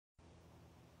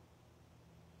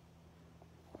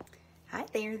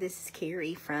there, this is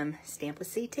Carrie from Stamp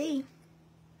with CT.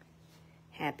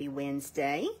 Happy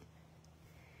Wednesday.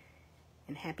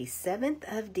 And happy 7th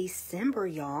of December,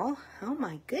 y'all. Oh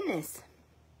my goodness.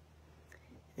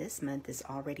 This month is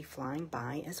already flying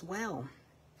by as well.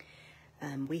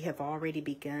 We have already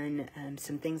begun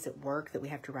some things at work that we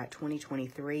have to write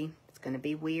 2023. It's going to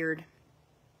be weird.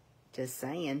 Just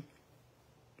saying.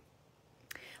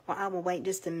 Well, I will wait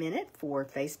just a minute for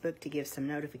Facebook to give some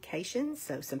notifications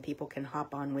so some people can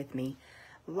hop on with me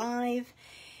live.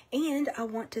 And I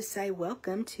want to say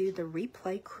welcome to the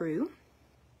replay crew.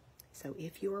 So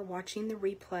if you are watching the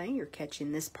replay, you're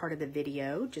catching this part of the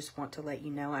video, just want to let you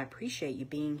know I appreciate you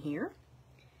being here.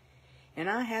 And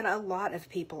I had a lot of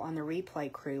people on the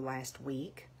replay crew last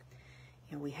week.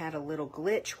 You know, we had a little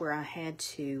glitch where I had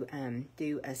to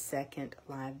do a second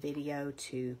live video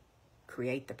to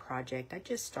create the project. I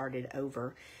just started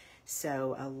over,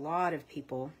 so a lot of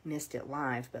people missed it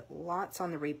live, but lots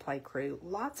on the replay crew.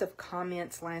 Lots of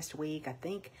comments last week. I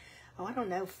think, I don't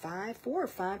know, 4 or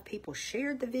 5 people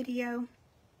shared the video.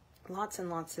 Lots and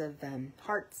lots of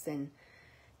hearts and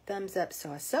thumbs up,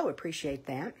 so I so appreciate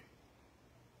that.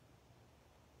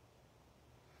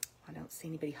 I don't see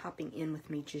anybody hopping in with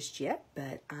me just yet,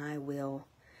 but I will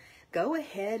go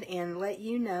ahead and let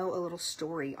you know a little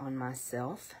story on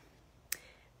myself.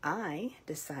 I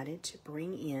decided to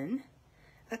bring in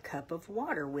a cup of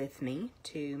water with me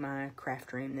to my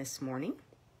craft room this morning.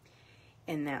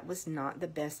 And that was not the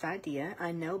best idea.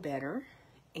 I know better.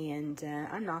 And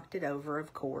I knocked it over,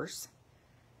 of course.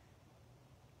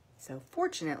 So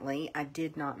fortunately, I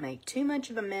did not make too much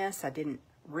of a mess. I didn't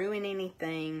ruin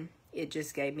anything. It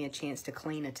just gave me a chance to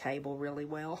clean a table really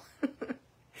well.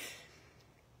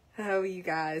 Oh, you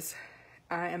guys,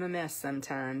 I am a mess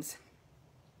sometimes.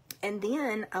 And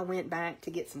then I went back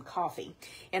to get some coffee.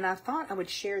 And I thought I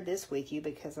would share this with you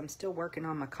because I'm still working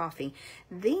on my coffee.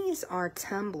 These are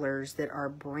tumblers that are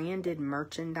branded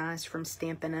merchandise from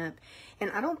Stampin' Up.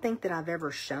 And I don't think that I've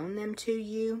ever shown them to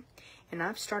you. And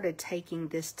I've started taking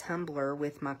this tumbler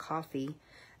with my coffee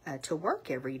to work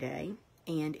every day.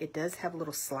 And it does have a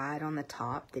little slide on the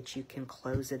top that you can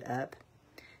close it up.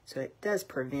 So it does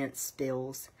prevent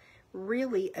spills.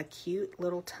 Really a cute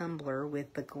little tumbler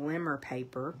with the glimmer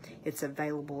paper. It's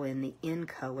available in the in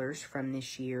colors from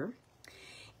this year.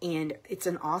 And it's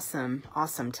an awesome,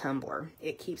 awesome tumbler.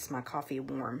 It keeps my coffee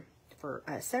warm for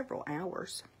several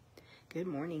hours. Good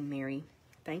morning, Mary.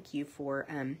 Thank you for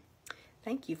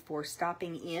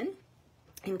stopping in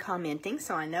and commenting,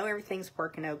 so I know everything's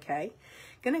working okay.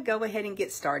 Gonna go ahead and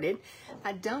get started.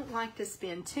 I don't like to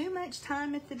spend too much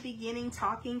time at the beginning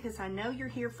talking because I know you're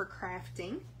here for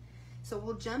crafting. So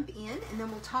we'll jump in and then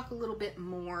we'll talk a little bit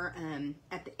more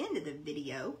at the end of the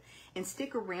video, and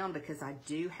stick around because I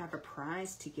do have a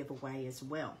prize to give away as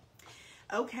well.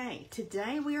 Okay,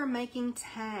 today we are making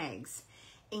tags,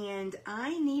 and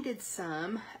I needed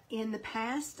some. In the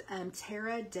past,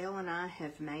 Tara, Dale, and I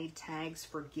have made tags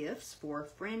for gifts for a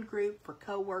friend group, for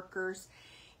coworkers.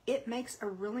 It makes a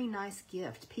really nice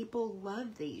gift. People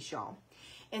love these, y'all.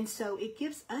 And so it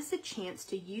gives us a chance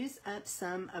to use up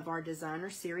some of our designer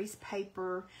series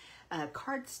paper,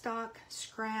 cardstock,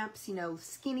 scraps, you know,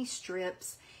 skinny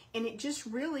strips, and it just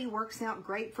really works out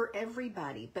great for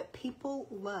everybody. But people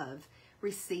love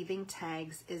receiving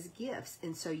tags as gifts,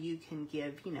 and so you can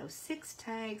give, you know, 6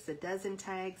 tags, a dozen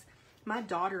tags. My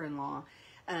daughter-in-law,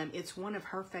 it's one of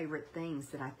her favorite things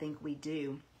that I think we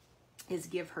do is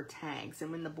give her tags.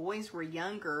 And when the boys were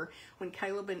younger, when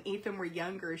Caleb and Ethan were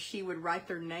younger, she would write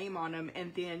their name on them,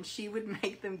 and then she would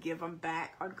make them give them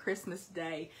back on Christmas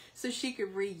Day so she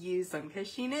could reuse them, because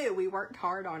she knew we worked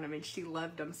hard on them and she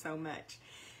loved them so much.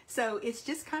 So it's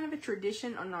just kind of a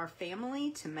tradition in our family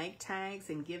to make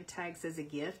tags and give tags as a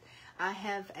gift. I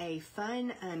have a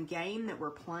fun game that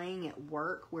we're playing at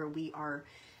work where we are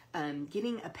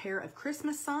getting a pair of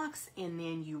Christmas socks, and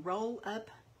then you roll up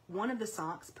one of the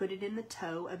socks, put it in the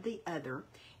toe of the other,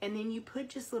 and then you put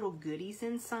just little goodies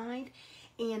inside.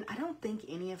 And I don't think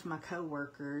any of my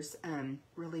coworkers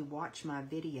really watch my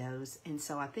videos, and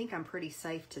so I think I'm pretty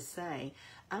safe to say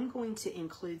I'm going to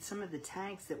include some of the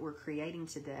tags that we're creating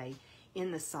today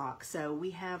in the sock. So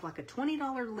we have like a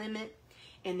 $20 limit,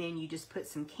 and then you just put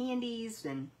some candies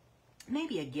and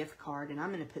maybe a gift card, and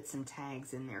I'm going to put some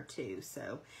tags in there too.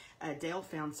 So Dale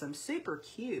found some super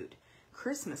cute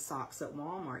Christmas socks at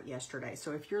Walmart yesterday.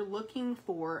 So if you're looking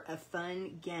for a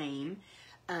fun game,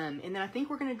 and then I think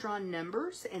we're going to draw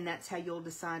numbers, and that's how you'll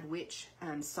decide which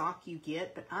sock you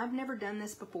get. But I've never done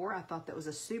this before. I thought that was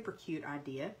a super cute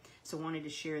idea, so wanted to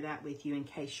share that with you in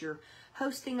case you're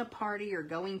hosting a party or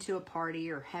going to a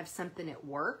party or have something at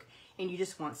work and you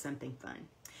just want something fun.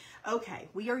 Okay,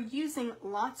 we are using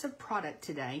lots of product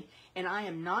today, and I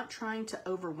am not trying to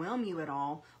overwhelm you at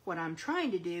all. What I'm trying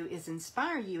to do is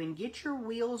inspire you and get your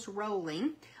wheels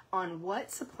rolling on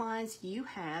what supplies you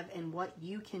have and what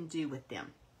you can do with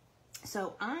them.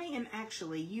 So I am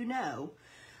actually, you know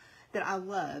that I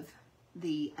love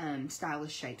the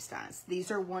Stylish Shapes dies.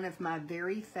 These are one of my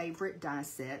very favorite die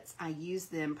sets. I use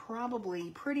them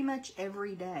probably pretty much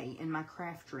every day in my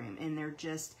craft room, and they're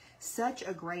just such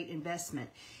a great investment.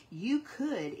 You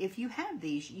could, if you have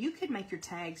these, you could make your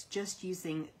tags just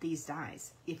using these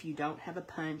dies if you don't have a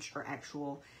punch or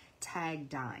actual tag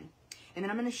die. And then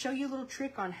I'm going to show you a little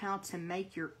trick on how to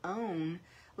make your own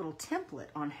little template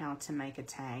on how to make a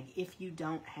tag if you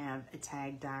don't have a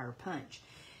tag die or punch.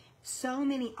 So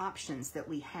many options that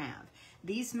we have.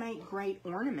 These make great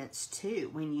ornaments too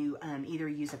when you either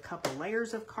use a couple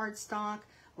layers of cardstock,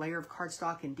 layer of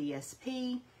cardstock and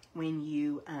DSP. When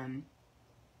you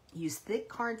use thick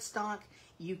cardstock,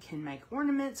 you can make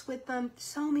ornaments with them.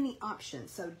 So many options.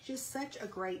 So just such a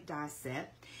great die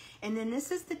set. And then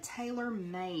this is the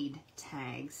tailor-made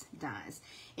tags dies.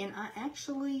 And I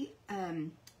actually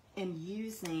am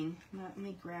using, let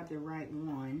me grab the right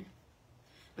one,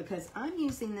 because I'm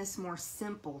using this more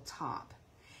simple top.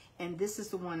 And this is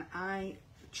the one I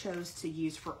chose to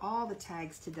use for all the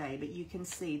tags today, but you can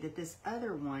see that this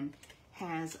other one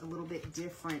has a little bit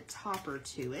different topper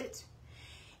to it.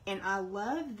 And I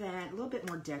love that, a little bit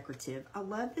more decorative. I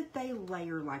love that they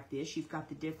layer like this. You've got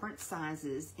the different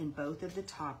sizes in both of the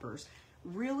toppers.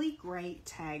 Really great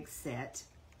tag set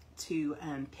to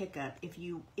pick up if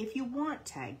you want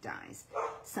tag dies.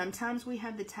 Sometimes we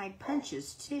have the tag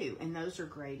punches too, and those are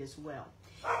great as well.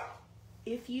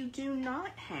 If you do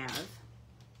not have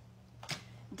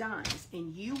dies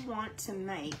and you want to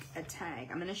make a tag,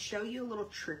 I'm going to show you a little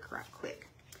trick right quick.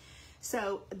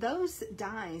 So those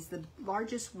dies, the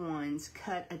largest ones,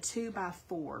 cut a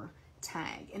 2x4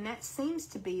 tag, and that seems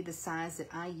to be the size that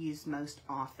I use most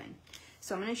often.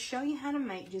 So I'm going to show you how to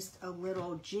make just a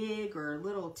little jig or a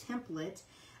little template.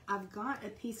 I've got a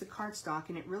piece of cardstock,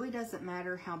 and it really doesn't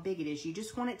matter how big it is. You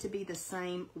just want it to be the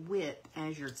same width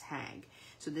as your tag.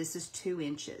 So this is 2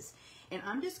 inches. And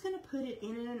I'm just going to put it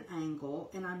in at an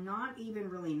angle, and I'm not even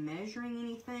really measuring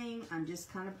anything. I'm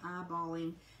just kind of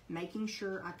eyeballing, making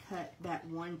sure I cut that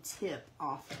one tip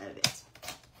off of it.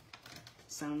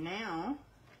 So now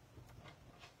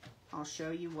I'll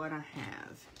show you what I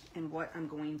have and what I'm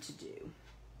going to do.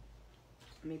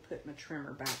 Let me put my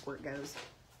trimmer back where it goes.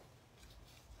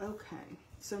 Okay,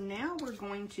 so now we're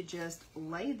going to just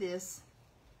lay this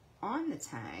on the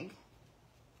tag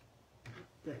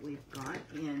that we've got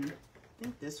in, I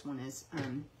think this one is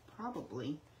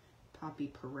probably Poppy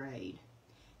Parade.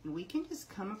 And we can just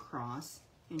come across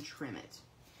and trim it.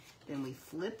 Then we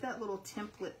flip that little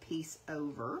template piece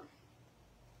over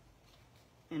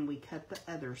and we cut the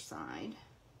other side.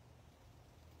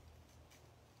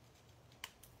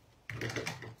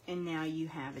 And now you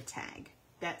have a tag.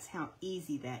 That's how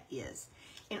easy that is.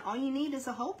 And all you need is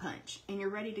a hole punch and you're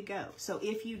ready to go. So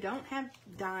if you don't have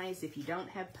dies, if you don't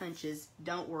have punches,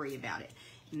 don't worry about it.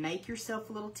 Make yourself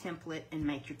a little template and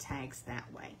make your tags that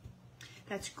way.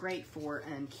 That's great for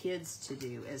kids to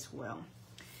do as well.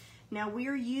 Now we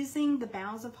are using the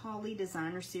Boughs of Holly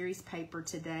Designer Series paper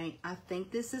today. I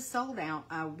think this is sold out.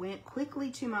 I went quickly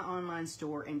to my online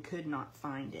store and could not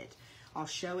find it. I'll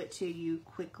show it to you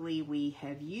quickly. We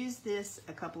have used this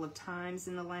a couple of times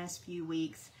in the last few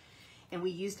weeks, and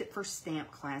we used it for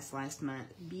stamp class last month.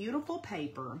 Beautiful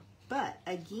paper, but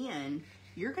again,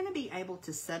 you're going to be able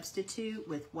to substitute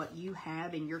with what you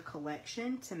have in your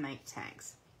collection to make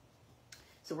tags.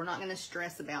 So we're not going to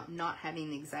stress about not having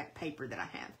the exact paper that I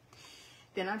have.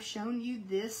 Then I've shown you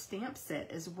this stamp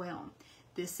set as well.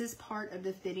 This is part of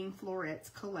the Fitting Florets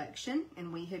collection,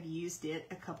 and we have used it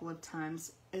a couple of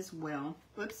times as well.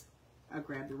 Whoops, I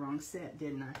grabbed the wrong set,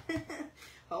 didn't I?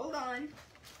 Hold on.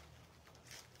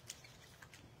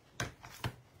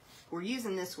 We're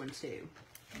using this one too.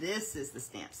 This is the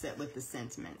stamp set with the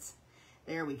sentiments.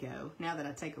 There we go, now that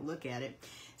I take a look at it.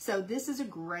 So this is a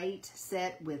great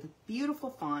set with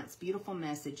beautiful fonts, beautiful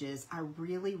messages. I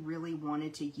really, really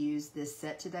wanted to use this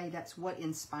set today. That's what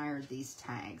inspired these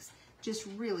tags. Just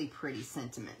really pretty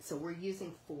sentiments. So we're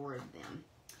using 4 of them.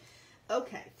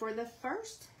 Okay, for the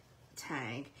first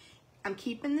tag, I'm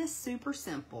keeping this super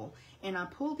simple, and I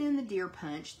pulled in the deer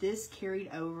punch. This carried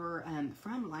over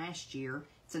from last year.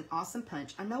 It's an awesome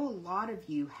punch. I know a lot of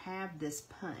you have this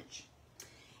punch,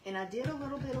 and I did a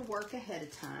little bit of work ahead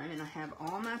of time, and I have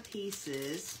all my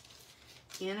pieces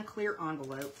in a clear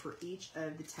envelope for each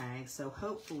of the tags. So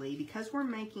hopefully, because we're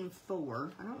making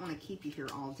 4, I don't want to keep you here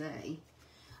all day.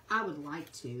 I would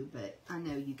like to, but I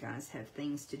know you guys have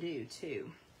things to do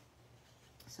too.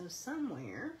 So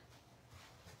somewhere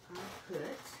I put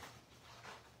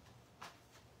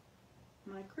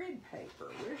my grid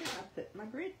paper. Where did I put my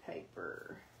grid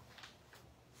paper?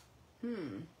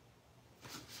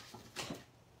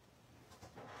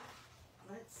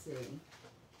 Let's see.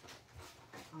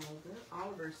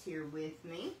 Oliver's here with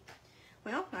me.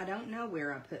 Well, I don't know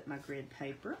where I put my grid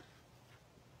paper,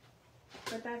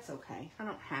 but that's okay. I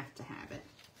don't have to have it.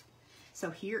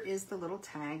 So here is the little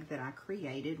tag that I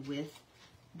created with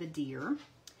the deer.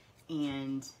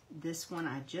 And this one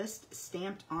I just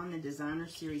stamped on the Designer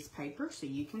Series paper, so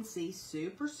you can see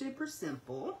super, super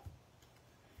simple.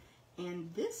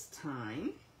 And this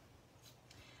time,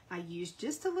 I used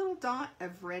just a little dot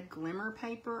of red glimmer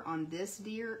paper on this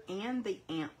deer and the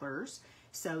antlers.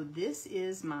 So this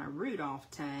is my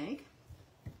Rudolph tag.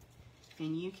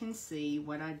 And you can see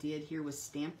what I did here was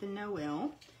Stampin'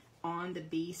 Noel on the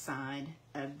B side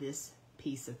of this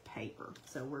piece of paper.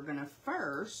 So we're gonna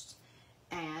first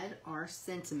add our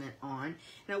sentiment on.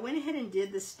 And I went ahead and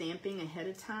did the stamping ahead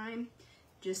of time,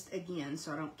 just again,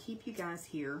 so I don't keep you guys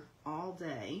here all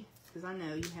day, because I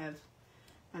know you have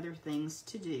other things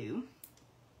to do.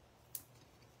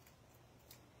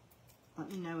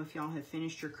 Let me know if y'all have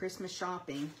finished your Christmas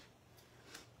shopping.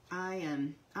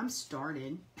 I'm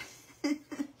started.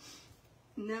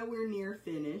 Nowhere near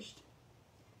finished.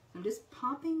 I'm just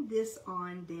popping this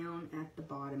on down at the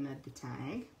bottom of the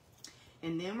tag.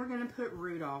 And then we're going to put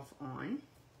Rudolph on.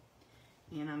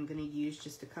 And I'm going to use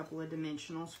just a couple of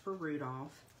dimensionals for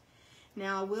Rudolph.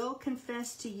 Now, I will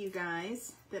confess to you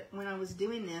guys that when I was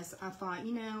doing this, I thought,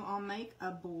 you know, I'll make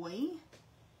a boy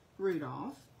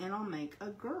Rudolph and I'll make a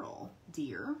girl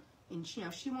deer. And, you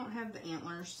know, she won't have the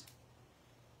antlers.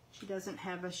 She doesn't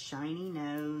have a shiny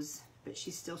nose, but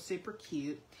she's still super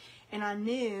cute. And I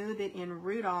knew that in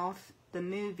Rudolph, the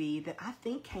movie that I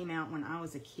think came out when I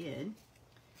was a kid,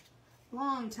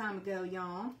 long time ago,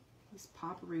 y'all. Let's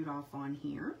pop Rudolph on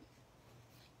here.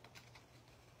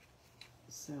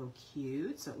 So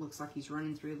cute. So it looks like he's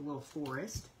running through the little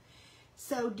forest.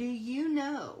 So do you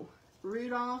know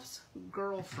Rudolph's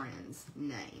girlfriend's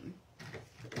name?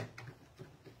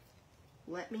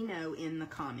 Let me know in the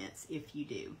comments if you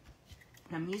do.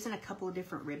 And I'm using a couple of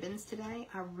different ribbons today.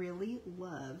 I really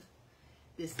love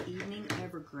this Evening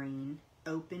Evergreen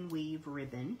open weave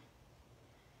ribbon.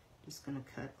 Just going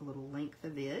to cut a little length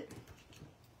of it.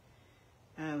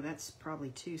 Oh, that's probably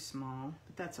too small,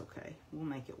 but that's okay. We'll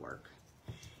make it work.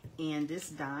 And this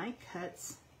die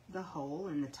cuts the hole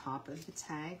in the top of the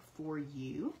tag for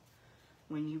you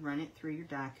when you run it through your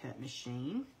die cut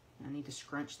machine. I need to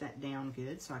scrunch that down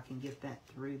good so I can get that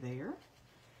through there.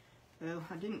 Oh,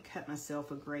 I didn't cut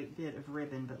myself a great bit of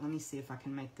ribbon, but let me see if I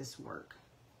can make this work.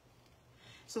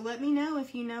 So let me know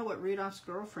if you know what Rudolph's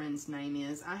girlfriend's name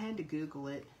is. I had to Google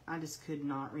it. I just could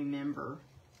not remember.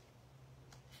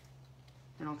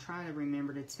 And I'll try to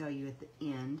remember to tell you at the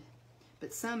end.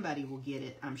 But somebody will get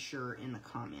it, I'm sure, in the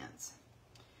comments.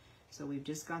 So we've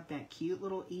just got that cute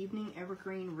little Evening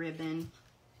Evergreen ribbon.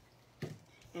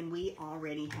 And we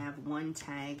already have one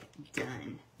tag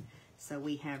done. So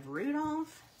we have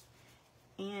Rudolph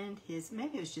and his,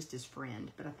 maybe it was just his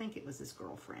friend, but I think it was his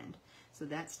girlfriend. So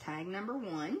that's tag number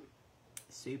 1.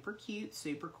 Super cute,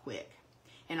 super quick.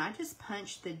 And I just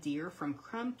punched the deer from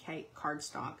crumb cake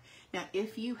cardstock. Now,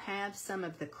 if you have some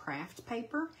of the craft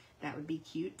paper, that would be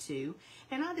cute too.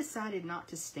 And I decided not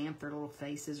to stamp their little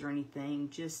faces or anything.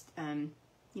 Just,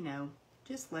 you know,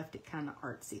 just left it kind of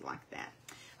artsy like that.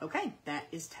 Okay, that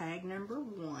is tag number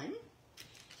 1.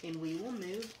 And we will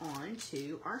move on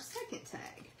to our second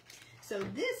tag. So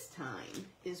this time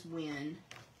is when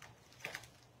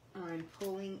I'm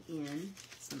pulling in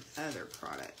some other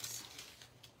products.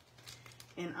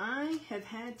 And I have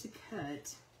had to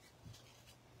cut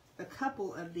a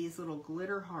couple of these little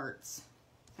glitter hearts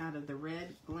out of the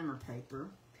red glimmer paper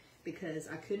because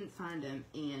I couldn't find them.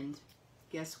 And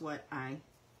guess what I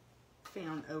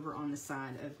found over on the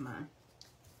side of my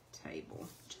table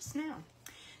just now.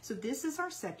 So this is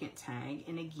our second tag,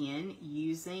 and again,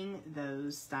 using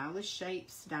those Stylish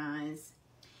Shapes dies.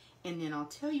 And then I'll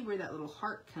tell you where that little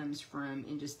heart comes from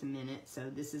in just a minute. So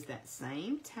this is that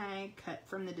same tag cut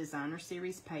from the Designer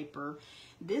Series paper.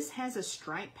 This has a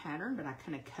stripe pattern, but I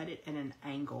kind of cut it at an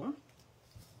angle.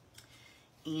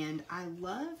 And I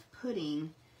love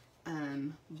putting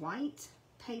white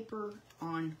paper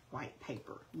on white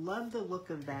paper. Love the look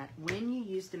of that when you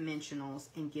use dimensionals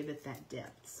and give it that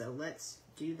depth. So let's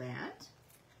do that.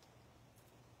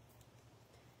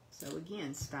 So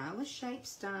again, stylish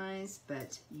shapes dies,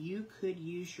 but you could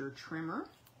use your trimmer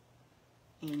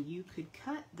and you could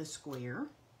cut the square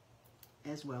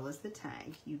as well as the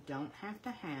tag. You don't have to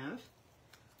have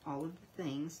all of the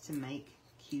things to make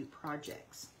cute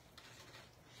projects.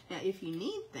 Now, if you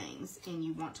need things and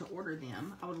you want to order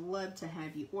them, I would love to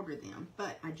have you order them,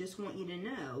 but I just want you to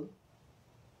know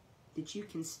that you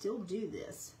can still do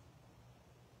this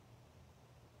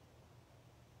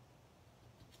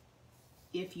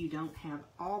if you don't have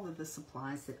all of the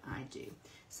supplies that I do.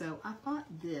 So I thought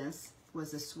this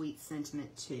was a sweet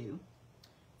sentiment too,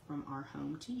 from our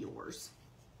home to yours.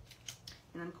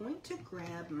 And I'm going to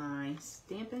grab my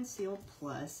Stampin' Seal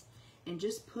Plus and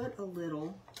just put a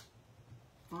little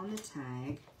on the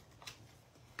tag.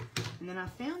 And then I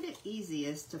found it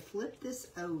easiest to flip this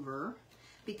over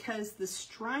because the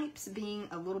stripes being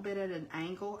a little bit at an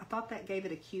angle, I thought that gave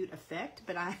it a cute effect,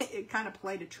 but it kind of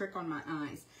played a trick on my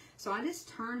eyes. So I just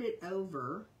turned it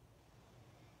over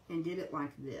and did it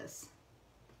like this.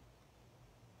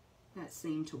 That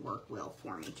seemed to work well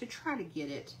for me to try to get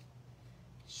it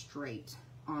straight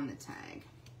on the tag.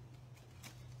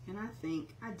 And I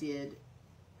think I did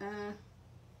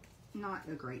not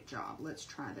a great job. Let's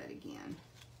try that again.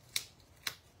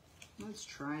 Let's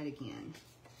try it again.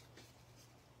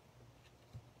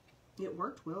 It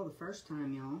worked well the first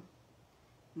time, y'all.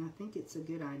 And I think it's a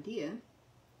good idea.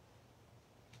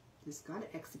 Just gotta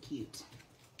execute.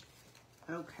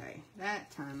 Okay,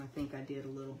 that time I think I did a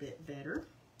little bit better.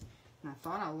 And I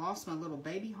thought I lost my little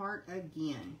baby heart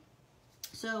again.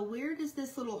 So where does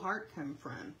this little heart come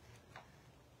from?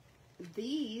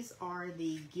 These are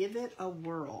the Give It a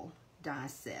Whirl die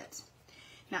set.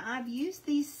 Now I've used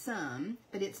these some,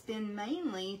 but it's been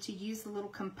mainly to use the little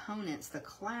components, the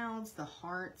clouds, the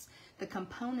hearts, the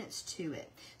components to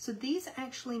it. So these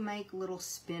actually make little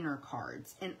spinner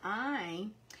cards, and I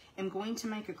am going to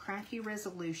make a crafty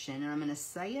resolution, and I'm going to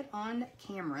say it on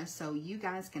camera so you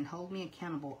guys can hold me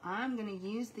accountable. I'm going to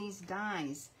use these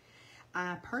dies.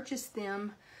 I purchased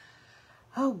them,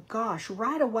 oh gosh,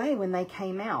 right away when they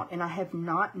came out, and I have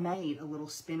not made a little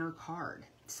spinner card.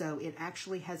 So it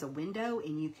actually has a window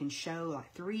and you can show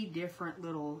like 3 different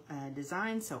little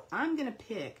designs. So I'm going to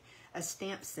pick a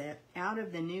stamp set out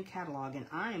of the new catalog and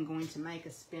I am going to make a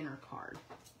spinner card.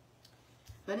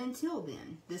 But until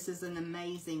then, this is an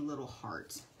amazing little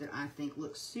heart that I think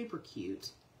looks super cute.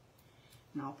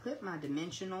 And I'll put my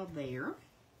dimensional there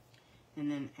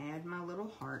and then add my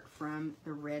little heart from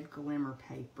the red glimmer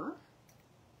paper.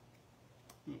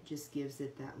 And it just gives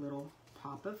it that little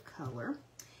pop of color.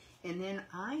 And then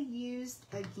I used,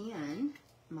 again,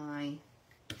 my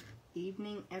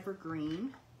Evening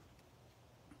Evergreen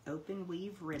open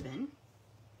weave ribbon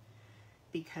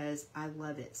because I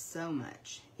love it so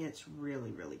much. It's really,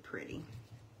 really pretty.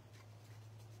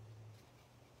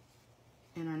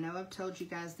 And I know I've told you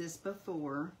guys this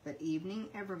before, but Evening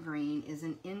Evergreen is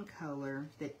an in color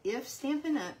that if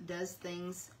Stampin' Up! Does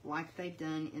things like they've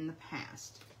done in the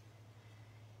past,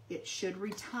 it should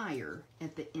retire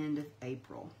at the end of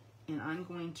April. And I'm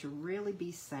going to really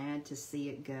be sad to see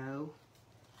it go.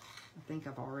 I think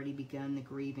I've already begun the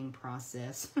grieving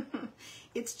process.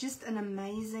 It's just an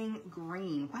amazing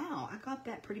green. Wow, I got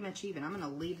that pretty much even. I'm going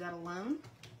to leave that alone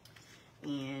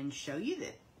and show you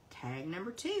that tag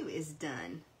number 2 is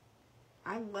done.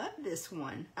 I love this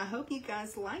one. I hope you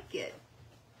guys like it.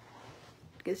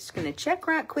 Just going to check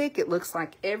right quick. It looks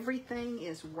like everything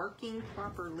is working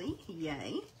properly.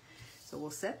 Yay. So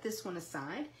we'll set this one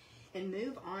aside and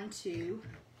move on to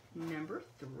number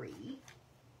 3.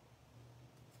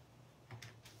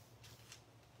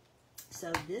 So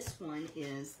this one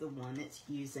is the one that's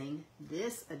using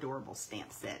this adorable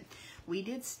stamp set. We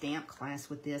did stamp class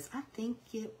with this. I think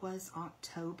it was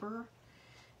October.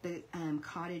 The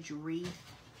cottage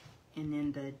wreath and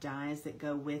then the dies that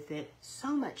go with it.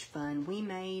 So much fun. We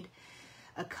made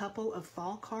a couple of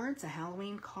fall cards, a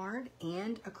Halloween card,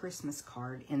 and a Christmas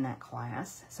card in that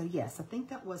class. So yes, I think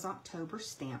that was October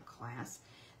stamp class.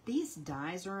 These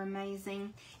dies are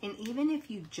amazing, and even if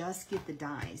you just get the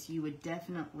dies, you would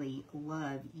definitely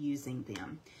love using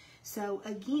them. So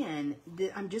again,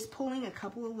 I'm just pulling a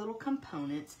couple of little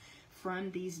components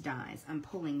from these dies. I'm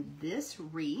pulling this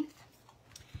wreath,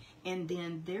 and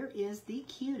then there is the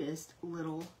cutest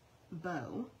little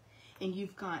bow. And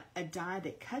you've got a die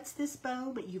that cuts this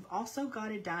bow, but you've also got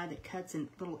a die that cuts a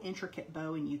little intricate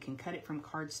bow, and you can cut it from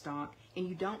cardstock, and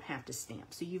you don't have to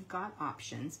stamp. So you've got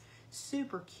options.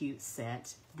 Super cute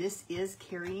set. This is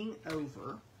carrying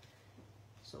over,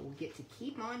 so we'll get to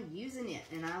keep on using it,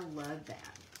 and I love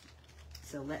that.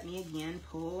 So let me again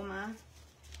pull my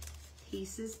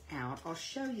pieces out. I'll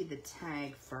show you the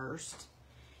tag first,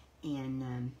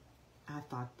 and I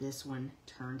thought this one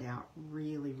turned out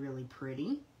really, really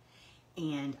pretty.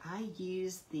 And I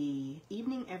used the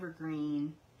Evening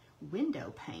Evergreen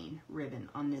window pane ribbon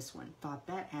on this one. Thought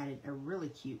that added a really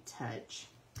cute touch.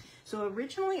 So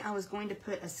originally I was going to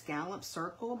put a scallop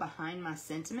circle behind my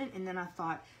sentiment, and then I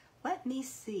thought, let me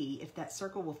see if that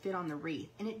circle will fit on the wreath.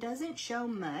 And it doesn't show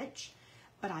much,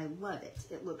 but I love it.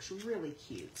 It looks really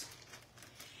cute.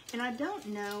 And I don't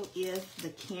know if the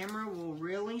camera will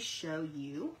really show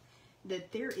you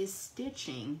that there is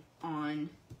stitching on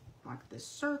like the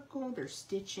circle. There's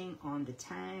stitching on the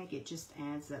tag. It just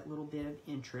adds that little bit of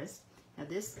interest. Now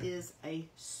this is a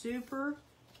super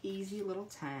easy little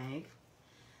tag.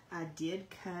 I did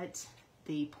cut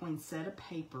the poinsettia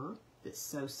paper that's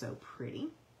so pretty.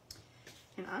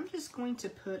 And I'm just going to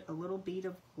put a little bead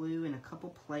of glue in a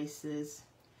couple places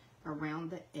around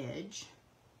the edge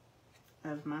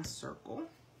of my circle.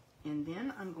 And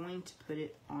then I'm going to put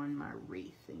it on my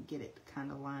wreath and get it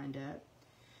kind of lined up.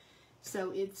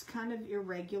 So it's kind of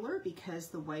irregular because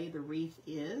the way the wreath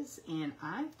is, and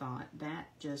I thought that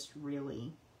just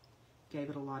really gave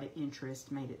it a lot of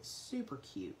interest, made it super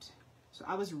cute. So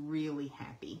I was really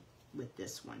happy with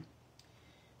this one.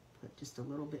 Put just a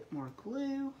little bit more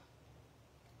glue.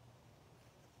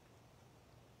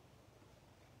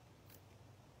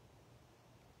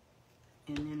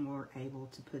 And then we're able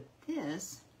to put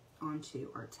this onto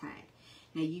our tag.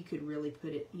 Now you could really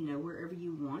put it, you know, wherever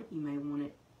you want. You may want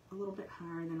it a little bit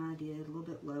higher than I did, a little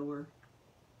bit lower.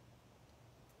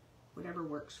 Whatever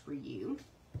works for you.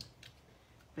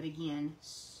 But again,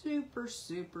 super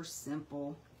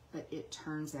simple, but it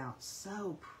turns out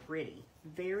so pretty.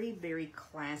 Very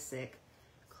classic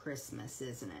Christmas,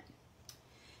 isn't it?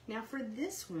 Now for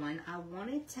this one, I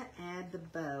wanted to add the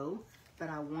bow, but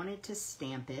I wanted to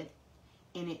stamp it,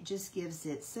 and it just gives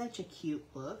it such a cute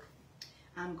look.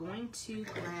 I'm going to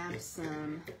grab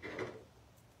some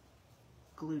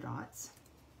glue dots,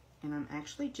 and I'm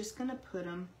actually just going to put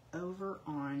them over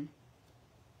on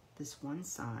this one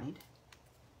side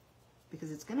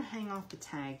because it's going to hang off the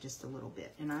tag just a little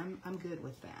bit, and I'm good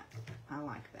with that. I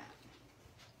like that.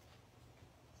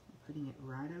 I'm putting it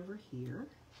right over here.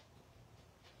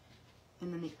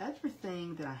 And then the other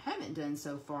thing that I haven't done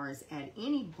so far is add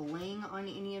any bling on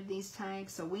any of these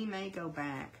tags, so we may go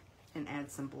back and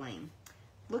add some bling.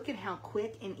 Look at how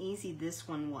quick and easy this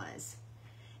one was.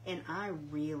 And I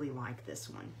really like this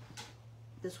one.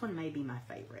 This one may be my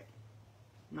favorite.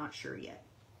 Not sure yet.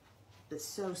 But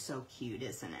so cute,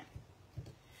 isn't it?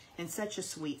 And such a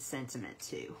sweet sentiment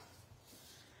too.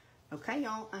 Okay,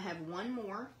 y'all, I have one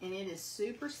more, and it is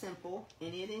super simple,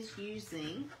 and it is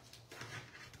using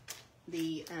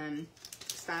the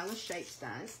Stylish Shapes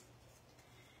dies.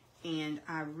 And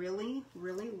I really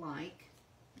like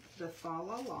the Fa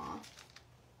La La.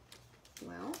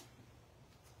 Well,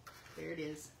 there it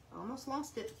is. Almost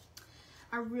lost it.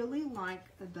 I really like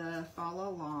the Fa La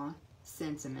La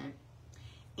sentiment,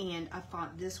 and I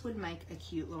thought this would make a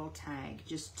cute little tag.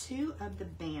 Just two of the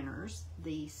banners,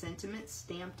 the sentiment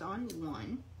stamped on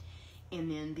one, and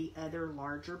then the other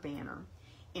larger banner.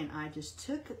 And I just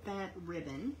took that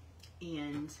ribbon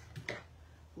and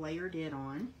layered it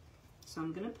on. So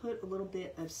I'm going to put a little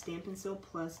bit of Stampin' Seal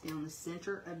Plus down the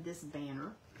center of this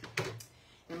banner.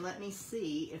 And let me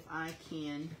see if I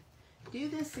can do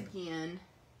this again.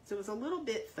 So it was a little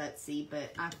bit futzy,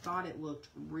 but I thought it looked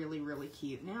really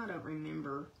cute. Now I don't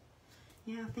remember.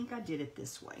 Yeah, I think I did it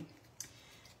this way.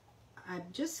 I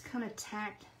just kind of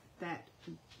tacked that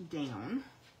down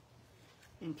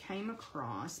and came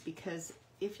across, because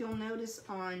if you'll notice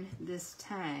on this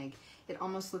tag, it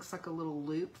almost looks like a little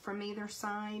loop from either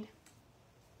side.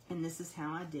 And this is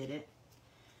how I did it.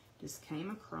 Just came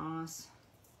across.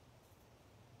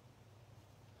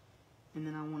 And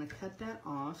then I want to cut that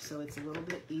off so it's a little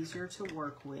bit easier to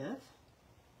work with.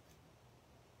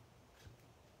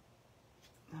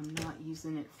 I'm not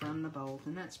using it from the bolt,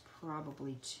 and that's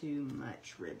probably too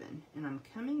much ribbon. And I'm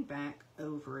coming back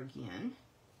over again.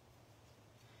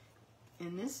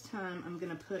 And this time I'm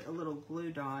going to put a little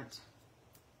glue dot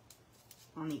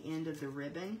on the end of the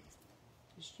ribbon.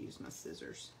 Just use my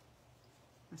scissors,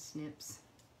 my snips,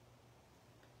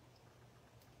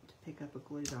 to pick up a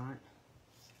glue dot,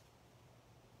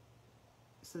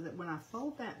 so that when I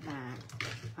fold that back,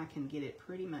 I can get it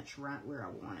pretty much right where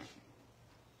I want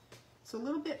it. It's a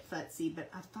little bit futzy, but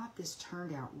I thought this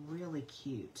turned out really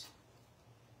cute.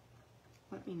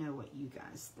 Let me know what you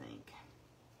guys think.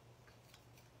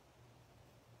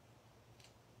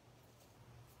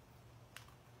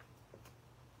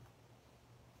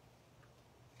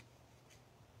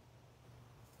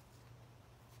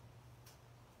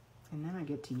 And then I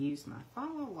get to use my Fa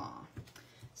La La.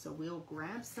 So we'll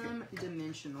grab some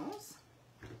dimensionals.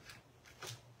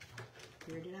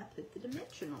 Where did I put the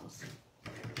dimensionals?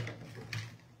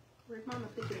 Where'd Mama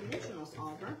put the dimensionals,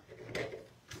 Oliver?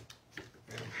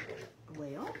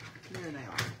 Well, there they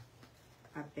are.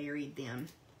 I buried them.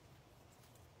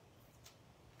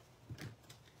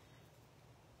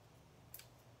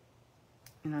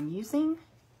 And I'm using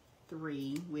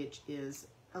 3, which is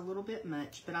a little bit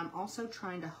much, but I'm also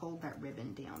trying to hold that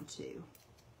ribbon down too.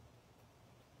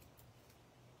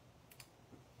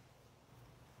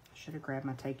 I should have grabbed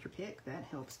my take your pick. That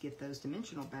helps get those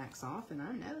dimensional backs off, and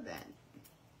I know that.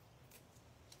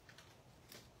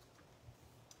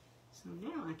 So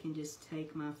now I can just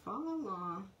take my follow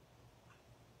law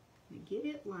and get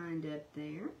it lined up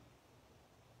there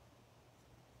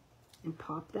and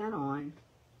pop that on.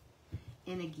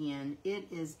 And again, it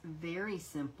is very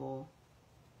simple,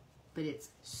 but it's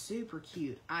super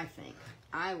cute, I think.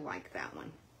 I like that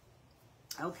one.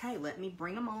 Okay, let me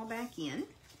bring them all back in.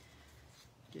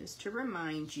 Just to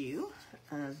remind you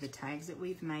of the tags that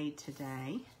we've made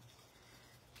today.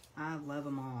 I love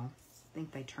them all. I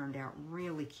think they turned out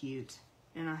really cute,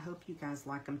 and I hope you guys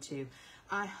like them too.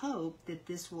 I hope that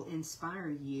this will inspire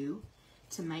you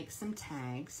to make some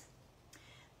tags.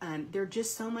 They're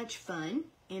just so much fun,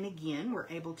 and again, we're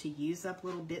able to use up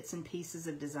little bits and pieces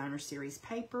of designer series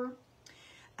paper.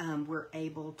 We're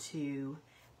able to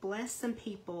bless some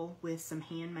people with some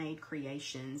handmade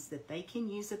creations that they can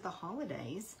use at the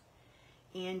holidays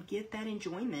and get that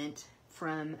enjoyment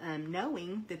from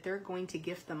knowing that they're going to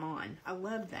gift them on. I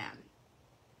love that.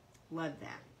 Love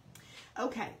that.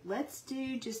 Okay, let's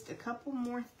do just a couple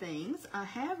more things. I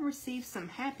have received some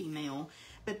Happy Mail,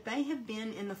 but they have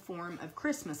been in the form of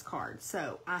Christmas cards.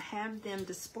 So I have them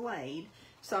displayed,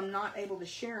 so I'm not able to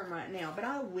share them right now, but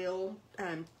I will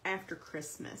after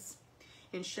Christmas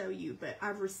and show you. But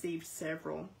I've received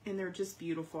several, and they're just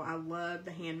beautiful. I love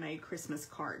the handmade Christmas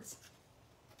cards.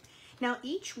 Now,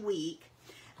 each week,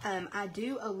 I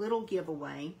do a little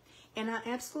giveaway. And I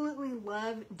absolutely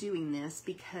love doing this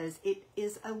because it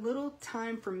is a little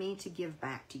time for me to give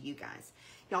back to you guys.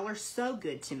 Y'all are so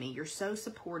good to me. You're so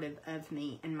supportive of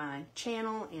me and my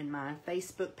channel and my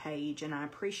Facebook page, and I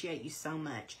appreciate you so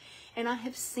much. And I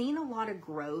have seen a lot of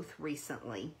growth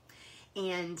recently,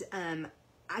 and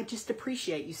I just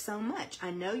appreciate you so much.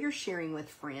 I know you're sharing with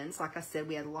friends. Like I said,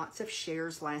 we had lots of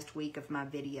shares last week of my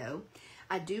video.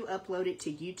 I do upload it to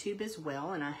YouTube as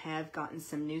well, and I have gotten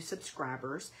some new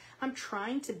subscribers. I'm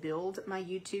trying to build my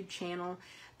YouTube channel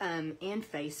and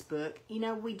Facebook. You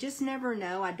know, we just never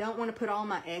know. I don't want to put all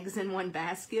my eggs in one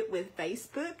basket with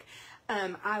Facebook.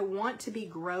 I want to be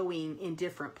growing in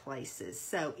different places.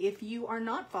 So if you are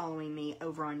not following me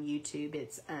over on YouTube,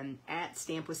 it's at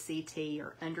Stamp with CT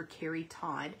or under Carrie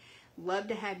Todd. Love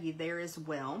to have you there as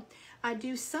well. I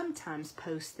do sometimes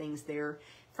post things there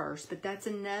first, but that's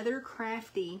another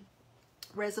crafty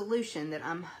resolution that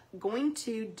I'm going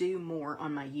to do more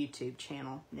on my YouTube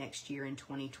channel next year in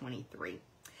 2023.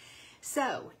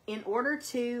 So in order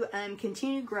to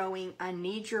continue growing, I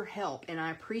need your help, and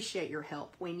I appreciate your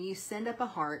help. When you send up a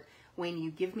heart, when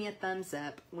you give me a thumbs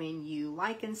up, when you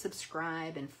like and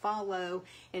subscribe and follow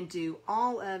and do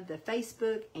all of the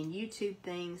Facebook and YouTube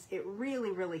things, it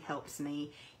really, really helps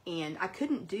me. And I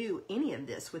couldn't do any of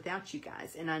this without you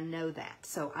guys, and I know that.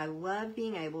 So I love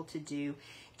being able to do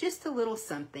just a little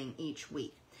something each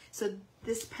week. So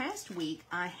this past week,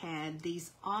 I had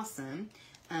these awesome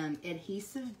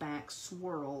adhesive back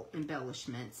swirl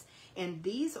embellishments, and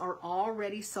these are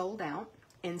already sold out.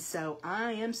 And so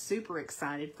I am super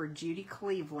excited for Judy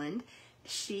Cleveland.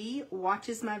 She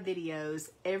watches my videos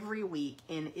every week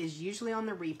and is usually on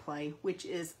the replay, which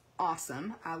is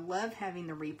awesome. I love having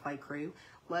the replay crew,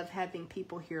 love having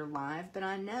people here live, but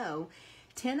I know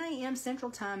 10 a.m.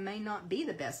 Central Time may not be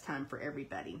the best time for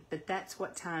everybody, but that's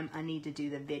what time I need to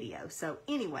do the video. So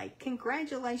anyway,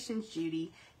 congratulations,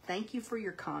 Judy. Thank you for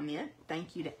your comment.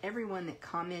 Thank you to everyone that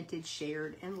commented,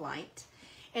 shared, and liked.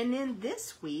 And then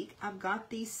this week, I've got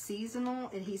these seasonal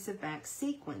adhesive back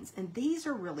sequins, and these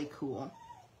are really cool.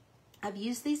 I've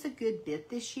used these a good bit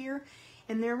this year,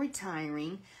 and they're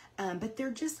retiring, but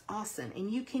they're just awesome. And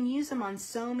you can use them on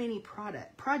so many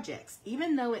projects.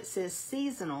 Even though it says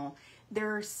seasonal,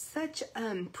 there are such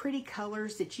pretty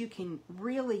colors that you can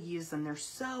really use them. They're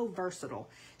so versatile.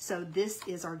 So this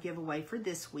is our giveaway for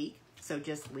this week. So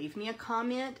just leave me a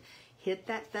comment, hit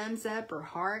that thumbs up or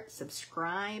heart,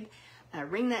 subscribe,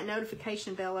 ring that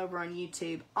notification bell over on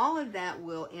YouTube. All of that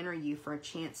will enter you for a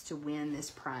chance to win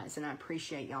this prize, and I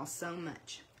appreciate y'all so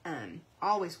much.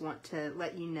 Always want to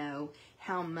let you know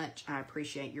how much I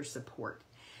appreciate your support.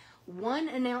 One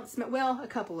announcement, well, a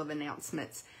couple of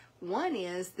announcements. One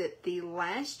is that the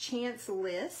last chance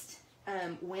list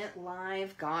went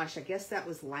live, gosh, I guess that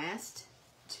was last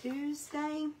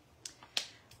Tuesday.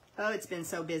 Oh, it's been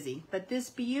so busy. But this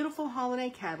beautiful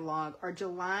holiday catalog, our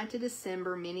July to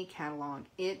December mini catalog,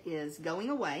 it is going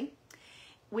away,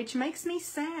 which makes me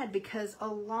sad because a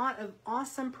lot of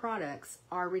awesome products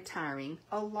are retiring.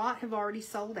 A lot have already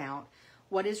sold out.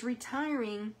 What is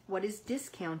retiring, what is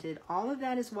discounted, all of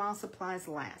that is while supplies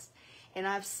last. And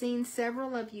I've seen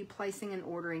several of you placing an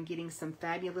order and getting some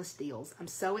fabulous deals. I'm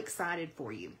so excited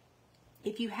for you.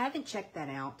 If you haven't checked that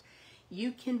out,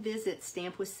 you can visit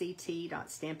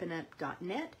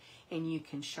stampwithct.stampinup.net and you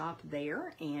can shop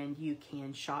there, and you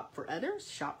can shop for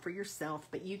others, shop for yourself,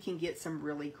 but you can get some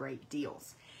really great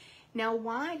deals. Now,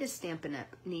 why does Stampin'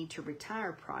 Up! Need to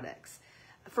retire products?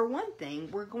 For one thing,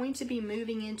 we're going to be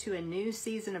moving into a new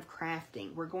season of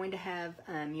crafting. We're going to have,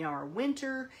 our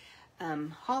winter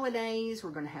holidays.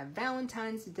 We're going to have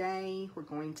Valentine's Day. We're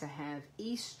going to have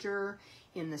Easter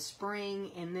in the spring,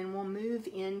 and then we'll move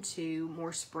into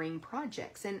more spring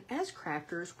projects. And as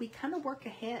crafters, we kind of work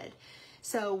ahead.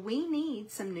 So we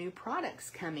need some new products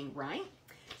coming, right?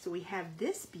 So we have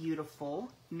this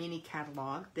beautiful mini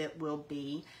catalog that will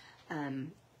be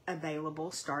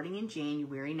available starting in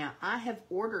January. Now, I have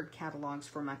ordered catalogs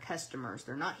for my customers.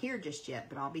 They're not here just yet,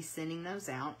 but I'll be sending those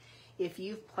out. If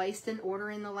you've placed an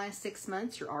order in the last 6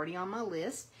 months, you're already on my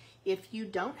list. If you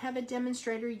don't have a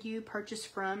demonstrator you purchase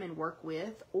from and work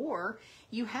with, or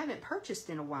you haven't purchased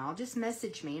in a while, just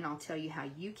message me and I'll tell you how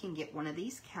you can get one of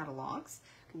these catalogs.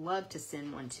 Love to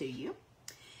send one to you.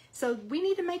 So we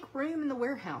need to make room in the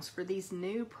warehouse for these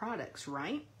new products,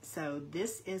 right? So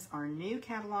this is our new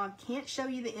catalog. Can't show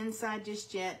you the inside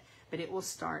just yet, but it will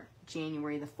start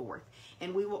January the 4th.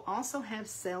 And we will also have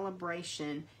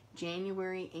Celebration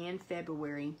January and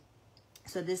February.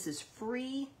 So this is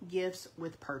free gifts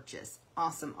with purchase.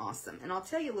 Awesome, awesome. And I'll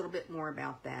tell you a little bit more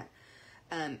about that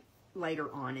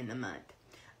later on in the month.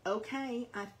 Okay,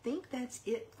 I think that's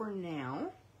it for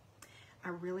now. I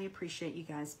really appreciate you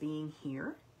guys being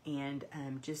here and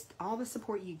just all the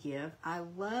support you give. I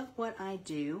love what I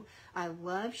do. I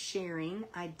love sharing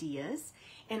ideas,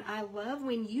 and I love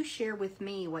when you share with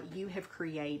me what you have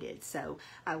created. So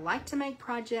I like to make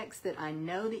projects that I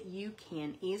know that you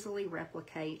can easily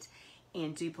replicate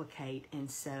and duplicate,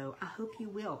 and so I hope you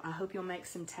will. I hope you'll make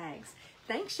some tags.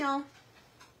 Thanks, y'all.